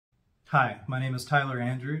Hi, my name is Tyler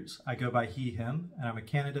Andrews. I go by he, him, and I'm a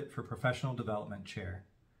candidate for Professional Development Chair.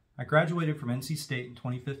 I graduated from NC State in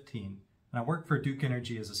 2015, and I work for Duke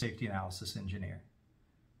Energy as a safety analysis engineer.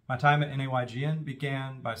 My time at NAYGN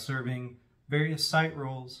began by serving various site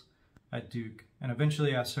roles at Duke, and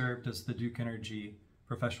eventually I served as the Duke Energy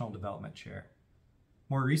Professional Development Chair.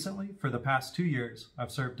 More recently, for the past 2 years,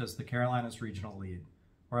 I've served as the Carolinas Regional Lead,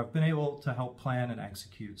 where I've been able to help plan and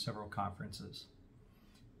execute several conferences.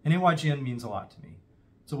 NAYGN means a lot to me.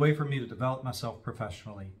 It's a way for me to develop myself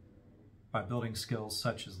professionally by building skills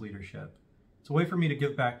such as leadership. It's a way for me to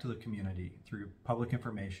give back to the community through public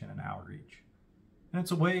information and outreach. And it's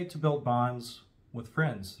a way to build bonds with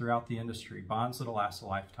friends throughout the industry, bonds that'll last a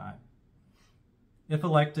lifetime. If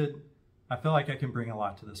elected, I feel like I can bring a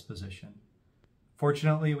lot to this position.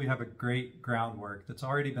 Fortunately, we have a great groundwork that's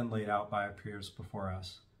already been laid out by our peers before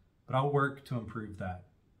us, but I'll work to improve that.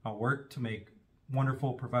 I'll work to make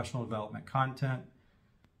wonderful professional development content,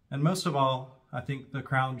 and most of all, I think the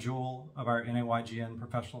crown jewel of our NAYGN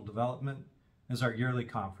professional development is our yearly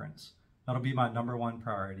conference. That'll be my #1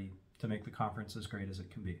 priority, to make the conference as great as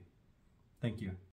it can be. Thank you.